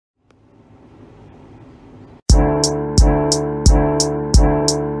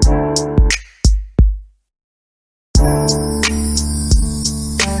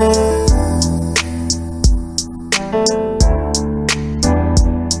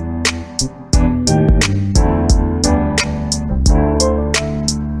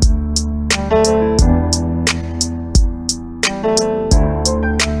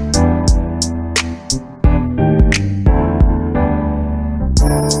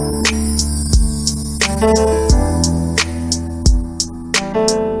Welcome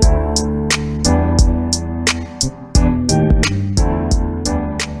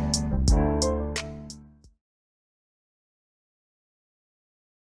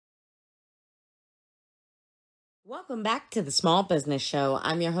back to the Small Business Show.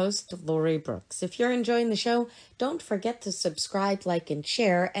 I'm your host, Lori Brooks. If you're enjoying the show, don't forget to subscribe, like, and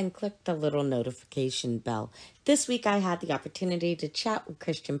share, and click the little notification bell. This week, I had the opportunity to chat with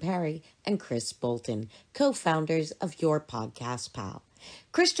Christian Parry and Chris Boulton, co-founders of Your Podcast Pal.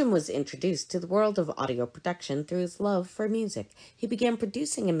 Christian was introduced to the world of audio production through his love for music. He began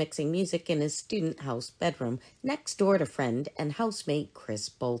producing and mixing music in his student house bedroom next door to friend and housemate Chris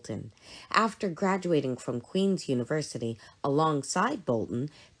Boulton. After graduating from Queen's University alongside Boulton,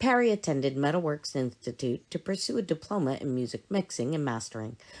 Parry attended Metalworks Institute to pursue a diploma in music mixing and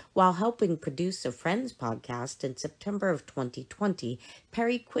mastering. While helping produce a friend's podcast in September of 2020,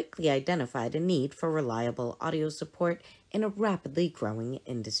 Parry quickly identified a need for reliable audio support in a rapidly growing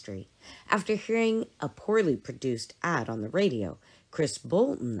industry. After hearing a poorly produced ad on the radio, Chris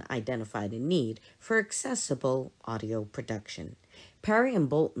Boulton identified a need for accessible audio production. Parry and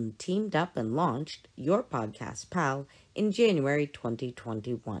Boulton teamed up and launched Your Podcast Pal in January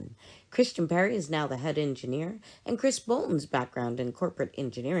 2021. Christian Parry is now the head engineer, and Chris Boulton's background in corporate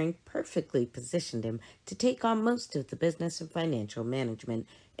engineering perfectly positioned him to take on most of the business and financial management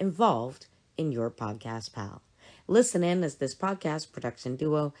involved in Your Podcast Pal. Listen in as this podcast production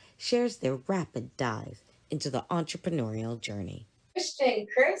duo shares their rapid dive into the entrepreneurial journey. Christian,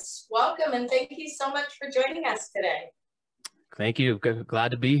 Chris, welcome, and thank you so much for joining us today. Thank you.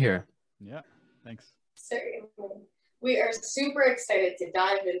 Glad to be here. Yeah, thanks. Certainly. We are super excited to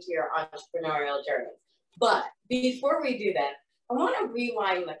dive into your entrepreneurial journey. But before we do that, I want to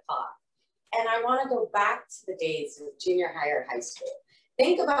rewind the clock, and I want to go back to the days of junior high or high school.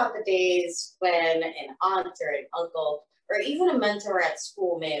 Think about the days when an aunt or an uncle or even a mentor at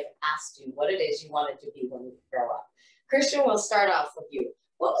school may have asked you what it is you wanted to be when you grow up. Christian, we'll start off with you.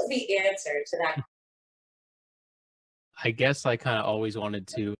 What was the answer to that? I guess I kind of always wanted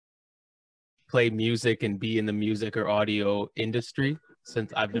to play music and be in the music or audio industry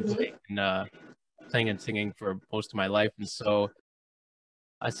since I've been playing and singing for most of my life. And so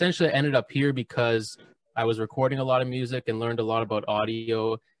I essentially ended up here because I was recording a lot of music and learned a lot about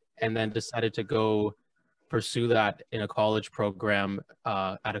audio, and then decided to go pursue that in a college program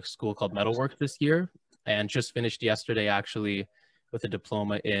at a school called Metalworks this year, and just finished yesterday actually with a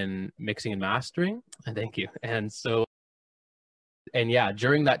diploma in mixing and mastering. And thank you. And so, and yeah,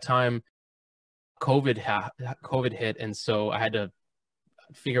 during that time, COVID hit, and so I had to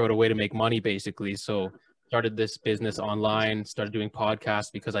figure out a way to make money basically. So started this business online, started doing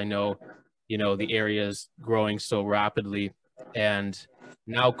podcasts because I know, the area is growing so rapidly. And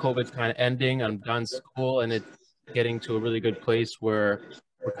now COVID's kind of ending. I'm done school, and it's getting to a really good place where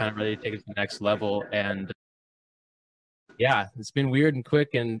we're kind of ready to take it to the next level. And yeah, it's been weird and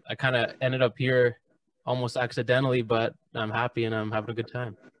quick, and I kind of ended up here almost accidentally, but I'm happy and I'm having a good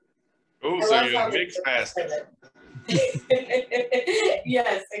time. Oh, so you're a mix master.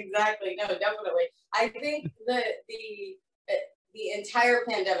 Yes, exactly. No, definitely. I think the entire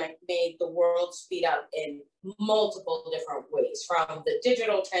pandemic made the world speed up in multiple different ways, from the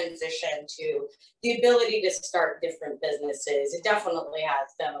digital transition to the ability to start different businesses. It definitely has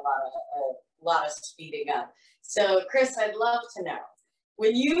done a lot of speeding up. So, Chris, I'd love to know,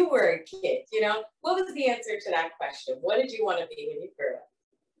 when you were a kid, what was the answer to that question? What did you want to be when you grew up?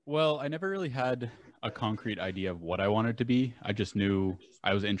 Well, I never really had a concrete idea of what I wanted to be. I just knew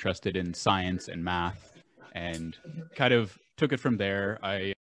I was interested in science and math, and kind of took it from there.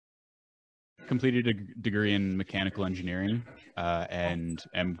 I completed a degree in mechanical engineering and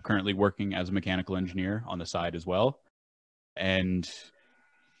am currently working as a mechanical engineer on the side as well. And,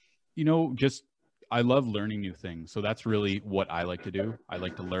 I love learning new things. So that's really what I like to do. I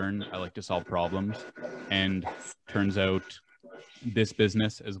like to learn. I like to solve problems. And turns out this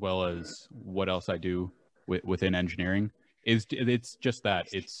business, as well as what else I do within engineering, it's just that.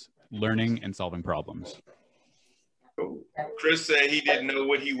 It's learning and solving problems. Chris said he didn't know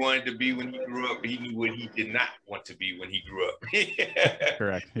what he wanted to be when he grew up, but he knew what he did not want to be when he grew up.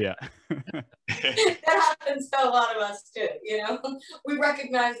 Correct. Yeah. That happens to a lot of us too. We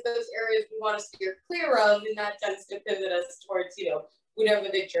recognize those areas we want to steer clear of, and that tends to pivot us towards, whatever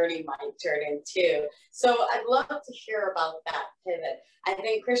the journey might turn into. So I'd love to hear about that pivot. I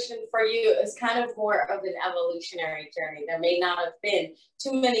think, Christian, for you, it was kind of more of an evolutionary journey. There may not have been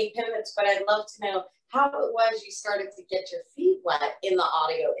too many pivots, but I'd love to know how it was you started to get your feet wet in the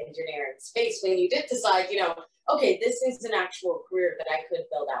audio engineering space when you did decide, okay, this is an actual career that I could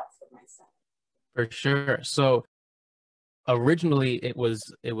build out for myself. For sure. So originally it was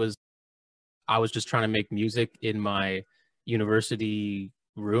I was just trying to make music in my university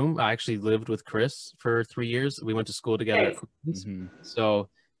room. I actually lived with Chris for 3 years. We went to school together at Queens. So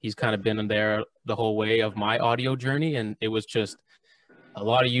he's kind of been in there the whole way of my audio journey, and it was just a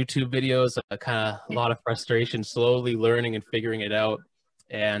lot of YouTube videos, a lot of frustration, slowly learning and figuring it out.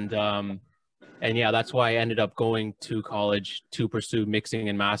 And yeah, that's why I ended up going to college to pursue mixing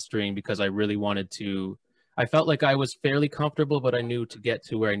and mastering, because I really wanted to. I felt like I was fairly comfortable, but I knew to get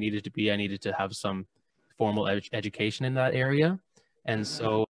to where I needed to be, I needed to have some formal education in that area. And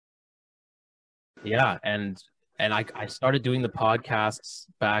so, yeah, and I started doing the podcasts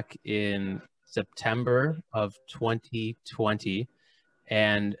back in September of 2020.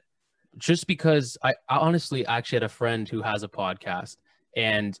 And just because I honestly actually had a friend who has a podcast,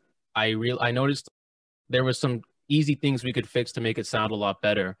 and I noticed there was some easy things we could fix to make it sound a lot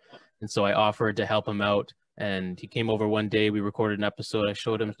better. And so I offered to help him out. And he came over one day, we recorded an episode, I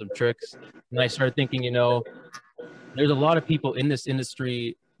showed him some tricks. And I started thinking, there's a lot of people in this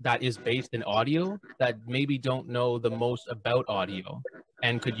industry that is based in audio that maybe don't know the most about audio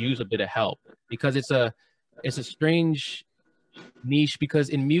and could use a bit of help, because it's a strange niche, because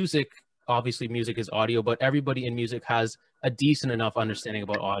in music, obviously music is audio, but everybody in music has a decent enough understanding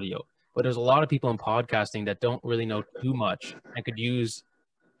about audio. But there's a lot of people in podcasting that don't really know too much and could use,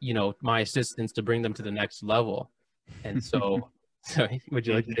 my assistance to bring them to the next level. And so, sorry, would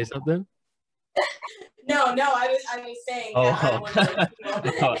you like to say something? No, I was saying Oh, that I'm one of those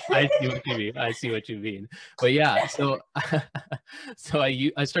people. oh, I see what you mean. I see what you mean. But yeah, so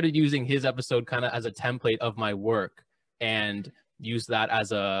I started using his episode kind of as a template of my work, and use that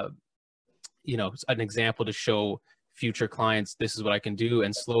as an example to show future clients this is what I can do,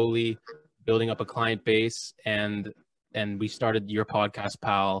 and slowly building up a client base. And we started Your Podcast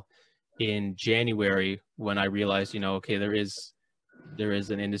Pal in January, when I realized, okay, there is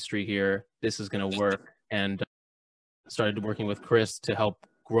an industry here. This is going to work. And started working with Chris to help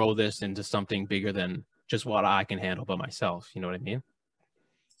grow this into something bigger than just what I can handle by myself. You know what I mean?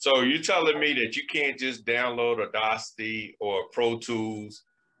 So you're telling me that you can't just download Audacity or Pro Tools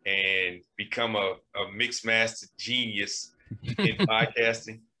and become a mix master genius in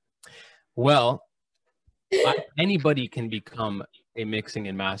podcasting? Well, anybody can become a mixing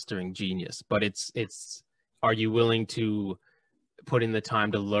and mastering genius, but it's are you willing to put in the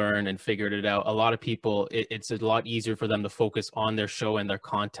time to learn and figure it out? A lot of people, it's a lot easier for them to focus on their show and their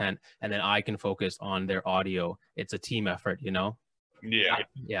content, and then I can focus on their audio. It's a team effort, Yeah.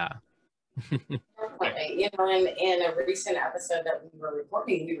 Yeah. Definitely. In a recent episode that we were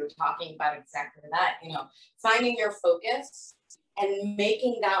recording, we were talking about exactly that, finding your focus and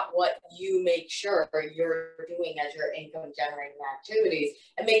making that what you make sure you're doing as your income generating activities,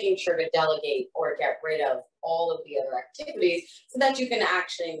 and making sure to delegate or get rid of all of the other activities so that you can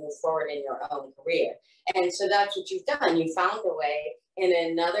actually move forward in your own career. And so that's what you've done. You found a way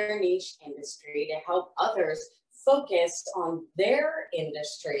in another niche industry to help others focus on their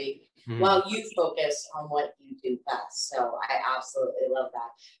industry while you focus on what you do best. So I absolutely love that.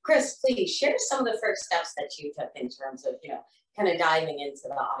 Chris, please share some of the first steps that you took in terms of, kind of diving into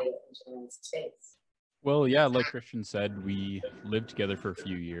the audio engineering space. Well, yeah, like Christian said, we lived together for a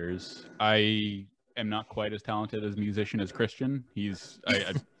few years. I am not quite as talented as a musician as Christian.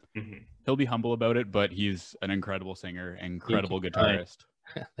 He'll be humble about it, but he's an incredible singer, incredible guitarist,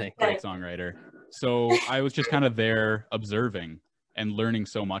 great songwriter. So I was just kind of there observing and learning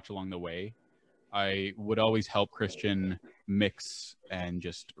so much along the way. I would always help Christian mix and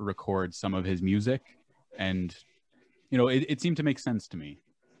just record some of his music. And, it seemed to make sense to me.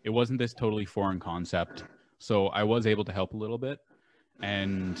 It wasn't this totally foreign concept. So I was able to help a little bit.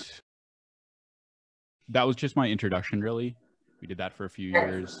 And that was just my introduction, really. We did that for a few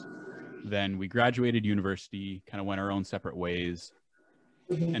years. Then we graduated university, kind of went our own separate ways.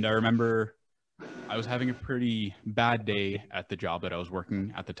 And I remember I was having a pretty bad day at the job that I was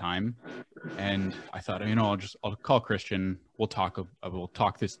working at the time. And I thought, I'll call Christian. We'll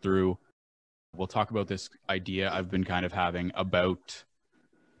talk this through. We'll talk about this idea I've been kind of having about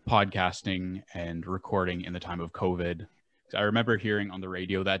podcasting and recording in the time of COVID. So I remember hearing on the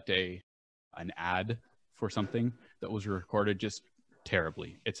radio that day an ad for something that was recorded just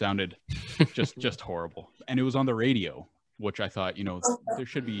terribly. It sounded just horrible. And it was on the radio, which I thought, there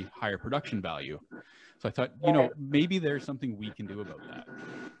should be higher production value. So I thought, maybe there's something we can do about that.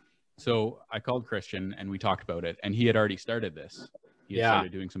 So I called Christian and we talked about it, and he had already started this. He had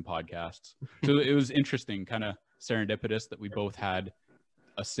started doing some podcasts. So it was interesting, kind of serendipitous that we both had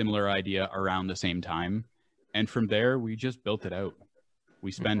a similar idea around the same time. And from there, we just built it out.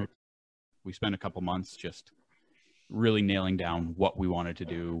 We spent we spent a couple months just really nailing down what we wanted to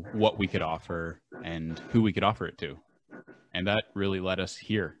do, what we could offer, and who we could offer it to. And that really led us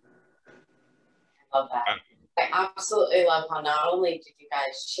here. I love that. I absolutely love how not only did you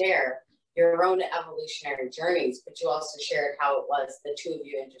guys share your own evolutionary journeys, but you also shared how it was the two of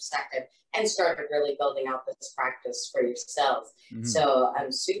you intersected and started really building out this practice for yourselves. Mm-hmm. So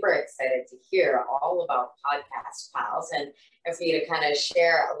I'm super excited to hear all about Podcast Pals and for you to kind of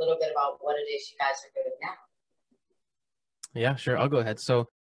share a little bit about what it is you guys are doing now. Yeah, sure. I'll go ahead. So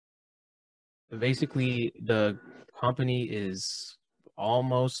basically the company is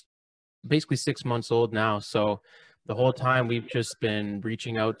almost basically 6 months old now. So the whole time we've just been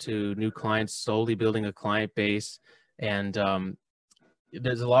reaching out to new clients, slowly building a client base. And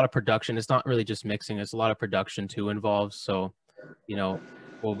there's a lot of production. It's not really just mixing. There's a lot of production too involved. So, you know,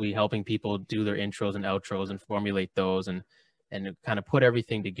 we'll be helping people do their intros and outros and formulate those and kind of put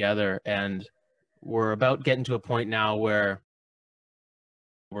everything together. And we're about getting to a point now where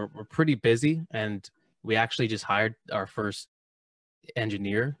we're pretty busy, and we actually just hired our first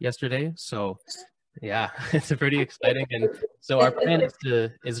engineer yesterday. So yeah, it's pretty exciting. And so our plan is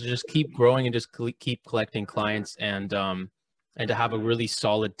to just keep growing and just keep collecting clients and to have a really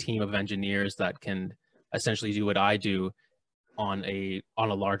solid team of engineers that can essentially do what I do on a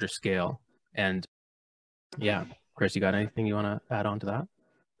larger scale. And yeah, Chris, you got anything you want to add on to that?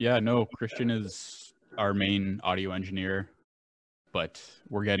 Yeah, no, Christian is our main audio engineer, but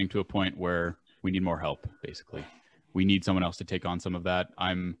we're getting to a point where we need more help, basically. We need someone else to take on some of that.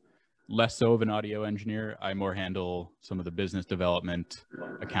 I'm less so of an audio engineer. I more handle some of the business development,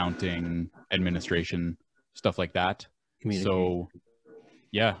 accounting, administration, stuff like that. So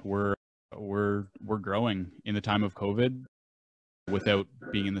yeah, we're growing in the time of COVID without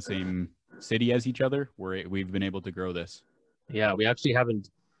being in the same city as each other. We've been able to grow this. Yeah, we actually haven't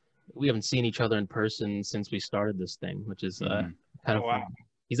seen each other in person since we started this thing, which is kind of fun.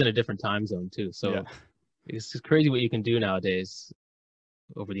 He's in a different time zone too. So yeah. It's just crazy what you can do nowadays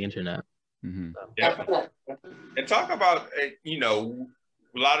over the internet. Mm-hmm. So. Yeah. And talk about, you know,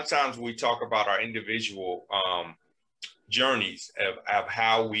 a lot of times we talk about our individual journeys of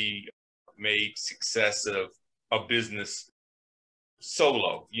how we made success of a business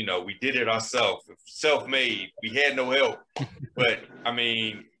solo. You know, we did it ourselves, self-made. We had no help. But I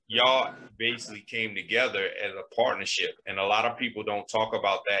mean, y'all basically came together as a partnership. And a lot of people don't talk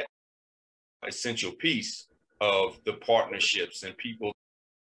about that essential piece of the partnerships and people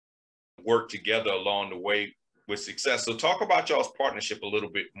work together along the way with success. So talk about y'all's partnership a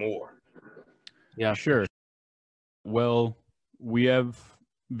little bit more. Yeah, sure. Well, we have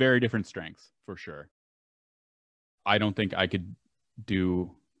very different strengths for sure. I don't think I could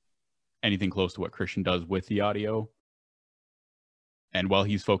do anything close to what Christian does with the audio. And while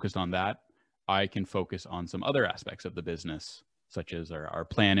he's focused on that, I can focus on some other aspects of the business, such as our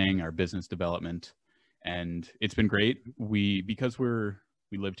planning, our business development. And it's been great. Because we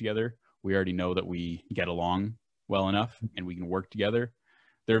live together, we already know that we get along well enough and we can work together.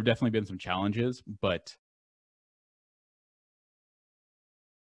 There have definitely been some challenges, but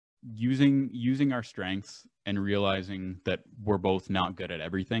using our strengths and realizing that we're both not good at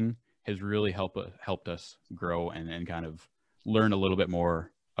everything has really helped us grow and kind of learn a little bit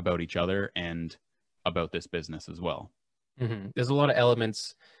more about each other and about this business as well. Mm-hmm. There's a lot of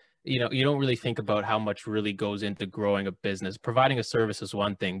elements, you know, you don't really think about how much really goes into growing a business. Providing a service is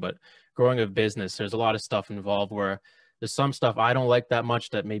one thing, but growing a business, there's a lot of stuff involved where there's some stuff I don't like that much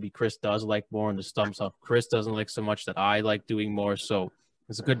that maybe Chris does like more, and there's some stuff Chris doesn't like so much that I like doing more. So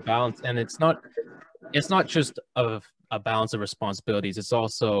it's a good balance. And it's not just a balance of responsibilities. It's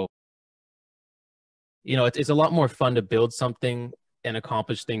also, you know, it's a lot more fun to build something and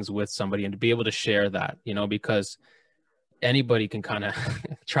accomplish things with somebody and to be able to share that, you know, because anybody can kind of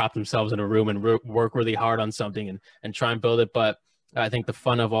trap themselves in a room and work really hard on something and try and build it. But I think the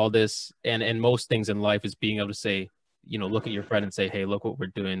fun of all this and most things in life is being able to say, you know, look at your friend and say, hey, look what we're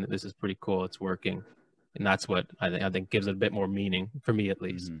doing. This is pretty cool. It's working. And that's what I think gives it a bit more meaning for me, at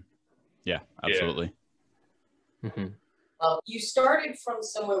least. Mm-hmm. Yeah, absolutely. Yeah. Mm-hmm. Well, you started from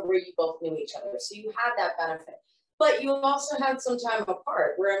somewhere where you both knew each other, so you had that benefit. But you also had some time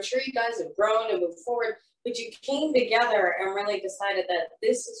apart where I'm sure you guys have grown and moved forward, but you came together and really decided that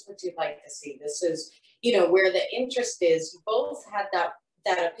this is what you'd like to see. This is, you know, where the interest is. You both had that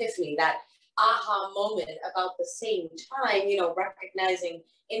epiphany, that aha moment about the same time, you know, recognizing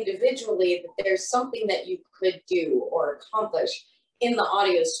individually that there's something that you could do or accomplish in the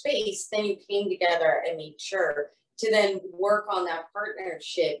audio space. Then you came together and made sure to then work on that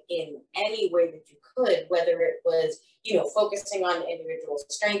partnership in any way that you could, whether it was, focusing on individual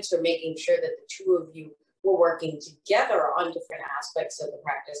strengths or making sure that the two of you were working together on different aspects of the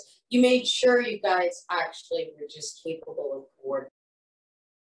practice. You made sure you guys actually were just capable of coordinating.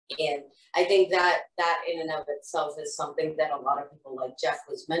 And I think that in and of itself is something that a lot of people, like Jeff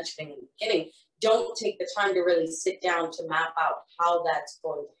was mentioning in the beginning, don't take the time to really sit down to map out how that's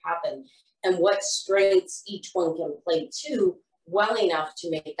going to happen and what strengths each one can play to well enough to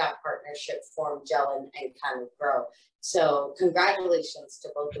make that partnership form, gel, and kind of grow. So congratulations to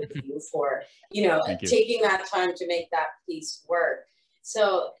both of you for, taking that time to make that piece work.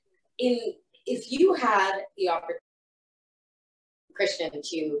 So if you had the opportunity, Christian,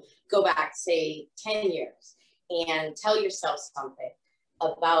 to go back, say, 10 years and tell yourself something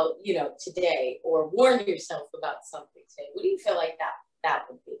about, today, or warn yourself about something today, what do you feel like that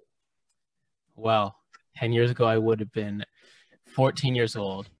would be? Well, 10 years ago, I would have been 14 years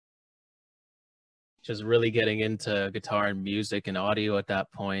old, just really getting into guitar and music and audio at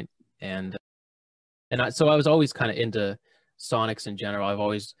that point. So I was always kind of into sonics in general. I've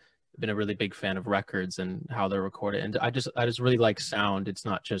always been a really big fan of records and how they're recorded. And I just really like sound. It's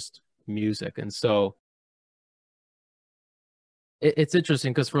not just music. And so it's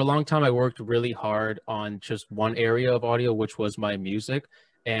interesting because for a long time, I worked really hard on just one area of audio, which was my music.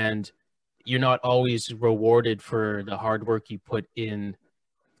 And you're not always rewarded for the hard work you put in.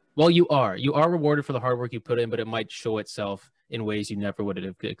 Well, you are rewarded for the hard work you put in, but it might show itself in ways you never would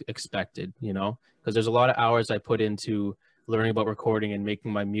have expected, because there's a lot of hours I put into learning about recording and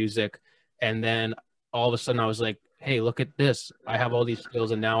making my music. And then all of a sudden I was like, hey, look at this. I have all these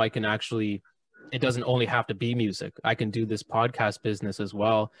skills, and now I can actually, it doesn't only have to be music. I can do this podcast business as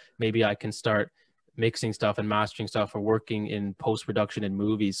well. Maybe I can start mixing stuff and mastering stuff or working in post-production in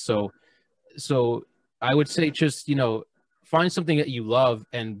movies. So I would say just, find something that you love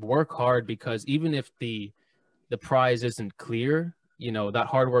and work hard, because even if the prize isn't clear, that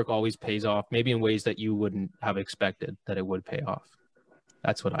hard work always pays off, maybe in ways that you wouldn't have expected that it would pay off.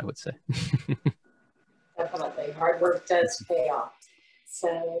 That's what I would say. Definitely. Hard work does pay off.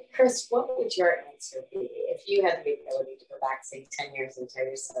 So, Chris, what would your answer be if you had the ability to go back, say, 10 years and tell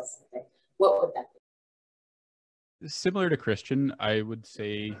yourself something? What would that be? Similar to Christian, I would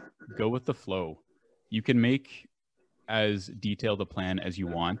say go with the flow. You can make as detailed a plan as you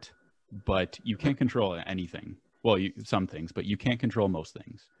want, but you can't control anything. Well, some things, but you can't control most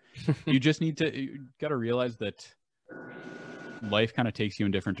things. You got to realize that life kind of takes you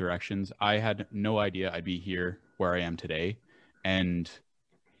in different directions. I had no idea I'd be here where I am today. And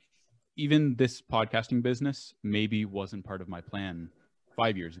even this podcasting business maybe wasn't part of my plan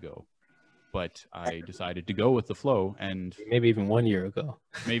 5 years ago, but I decided to go with the flow. And maybe even 1 year ago.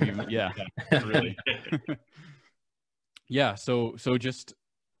 Maybe, yeah, really. Yeah. So just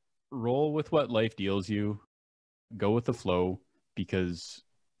roll with what life deals you. Go with the flow, because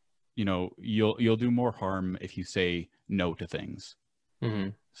you'll do more harm if you say no to things.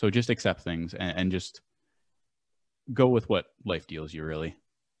 Mm-hmm. So just accept things and just go with what life deals you, really.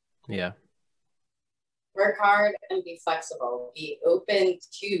 Yeah. Work hard and be flexible. Be open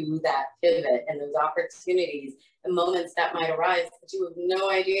to that pivot and those opportunities and moments that might arise that you have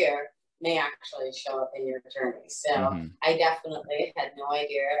no idea may actually show up in your journey. So I definitely had no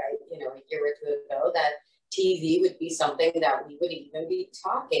idea, a year or two ago, that TV would be something that we would even be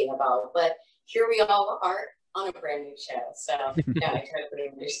talking about. But here we all are on a brand new show. So yeah, I totally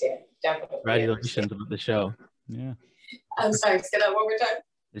understand. Definitely. Congratulations about the show. Yeah. I'm sorry, say that one more time.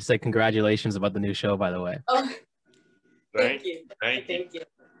 Just say congratulations about the new show, by the way. Oh, Thank you. Thank you.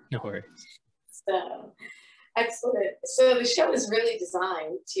 No worries. So excellent. So the show is really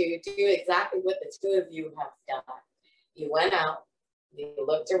designed to do exactly what the two of you have done. You went out, you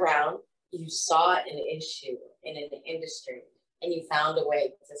looked around, you saw an issue in an industry, and you found a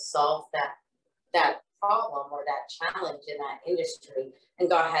way to solve that problem or that challenge in that industry, and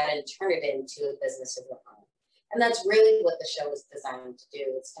go ahead and turn it into a business of your own. And that's really what the show is designed to do.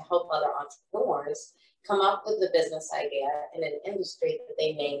 It's to help other entrepreneurs come up with a business idea in an industry that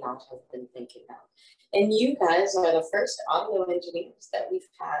they may not have been thinking of. And you guys are the first audio engineers that we've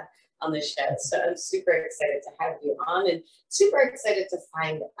had on the show. So I'm super excited to have you on, and super excited to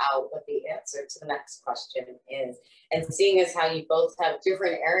find out what the answer to the next question is. And seeing as how you both have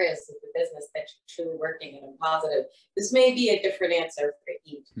different areas of the business that you're truly working in and positive, this may be a different answer for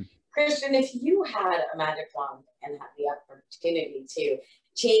each. Christian, if you had a magic wand and had the opportunity to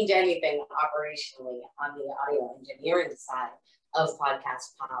change anything operationally on the audio engineering side of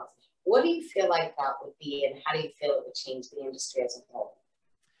Podcast Pals, what do you feel like that would be, and how do you feel it would change the industry as a whole?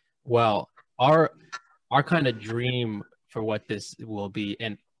 Well, our our kind of dream for what this will be,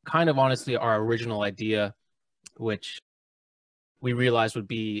 and kind of honestly our original idea, which we realized would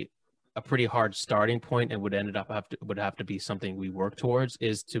be a pretty hard starting point and would have to be something we work towards,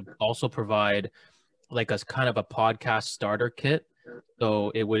 is to also provide like a kind of a podcast starter kit.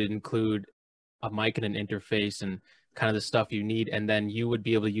 So it would include a mic and an interface and kind of the stuff you need, and then you would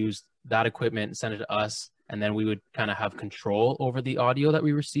be able to use that equipment and send it to us, and then we would kind of have control over the audio that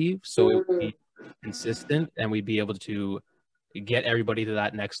we receive, so it would be consistent and we'd be able to get everybody to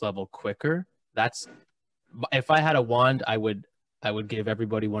that next level quicker. That's, if I had a wand, I would give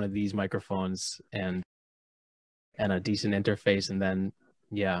everybody one of these microphones and a decent interface, and then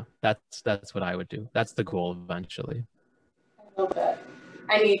yeah, that's what I would do. That's the goal eventually. I love that.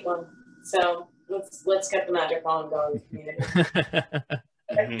 I need one. So let's get the magic wand going, community.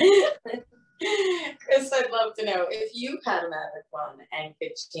 Chris, I'd love to know if you had a magic wand and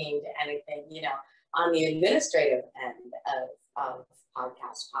could change anything, you know, on the administrative end of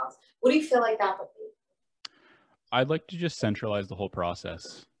Podcast Pals. What do you feel like that would be? I'd like to just centralize the whole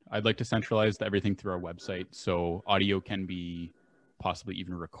process. I'd like to centralize everything through our website, so audio can be possibly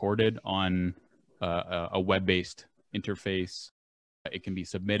even recorded on a web-based interface. It can be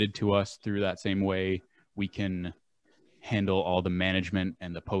submitted to us through that same way. We can handle all the management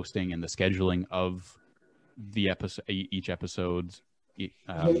and the posting and the scheduling of the episode, each episodes,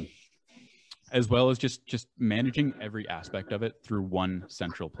 as well as just managing every aspect of it through one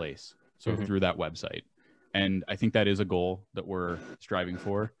central place. So through that website. And I think that is a goal that we're striving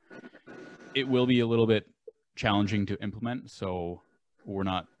for. It will be a little bit challenging to implement, so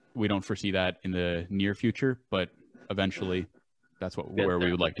we don't foresee that in the near future, but eventually that's where we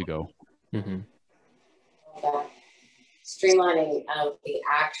would like to go. Streamlining of the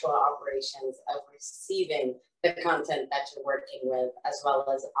actual operations of receiving the content that you're working with, as well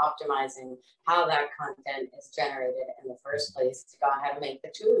as optimizing how that content is generated in the first place to go ahead and make the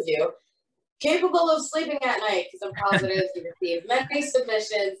two of you capable of sleeping at night, because I'm positive you receive many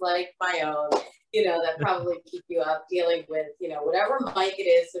submissions like my own, you know, that probably keep you up dealing with, you know, whatever mic it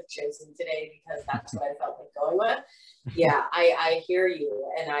is I've chosen today, because that's what I felt like going with. Yeah, I hear you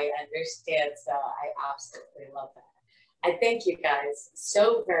and I understand. So I absolutely love that. I thank you guys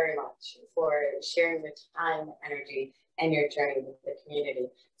so very much for sharing your time, energy, and your journey with the community.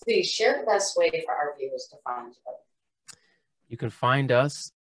 Please share the best way for our viewers to find you. You can find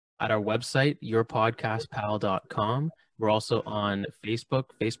us at our website, yourpodcastpal.com. We're also on Facebook,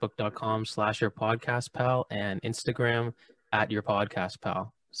 facebook.com/yourpodcastpal, and Instagram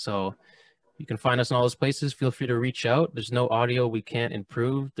 @yourpodcastpal. So you can find us in all those places. Feel free to reach out. There's no audio we can't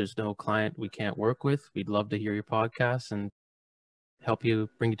improve. There's no client we can't work with. We'd love to hear your podcast and help you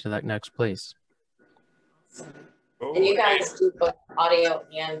bring you to that next place. And you guys do both audio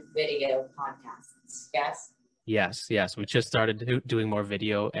and video podcasts, yes? Yes. We just started doing more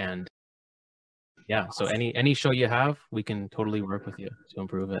video, and yeah, so any show you have, we can totally work with you to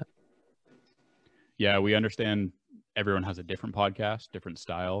improve it. Yeah, we understand everyone has a different podcast, different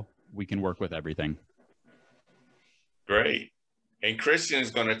style. We can work with everything. Great. And Christian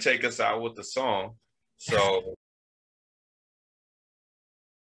is going to take us out with the song. So.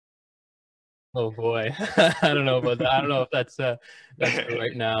 Oh boy, I don't know about that. I don't know if that's right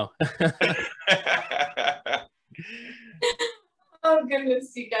now. Oh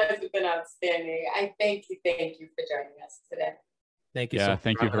goodness, you guys have been outstanding. I thank you for joining us today. Thank you. Yeah,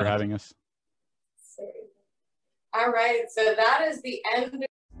 thank you for having us. All right, so that is the end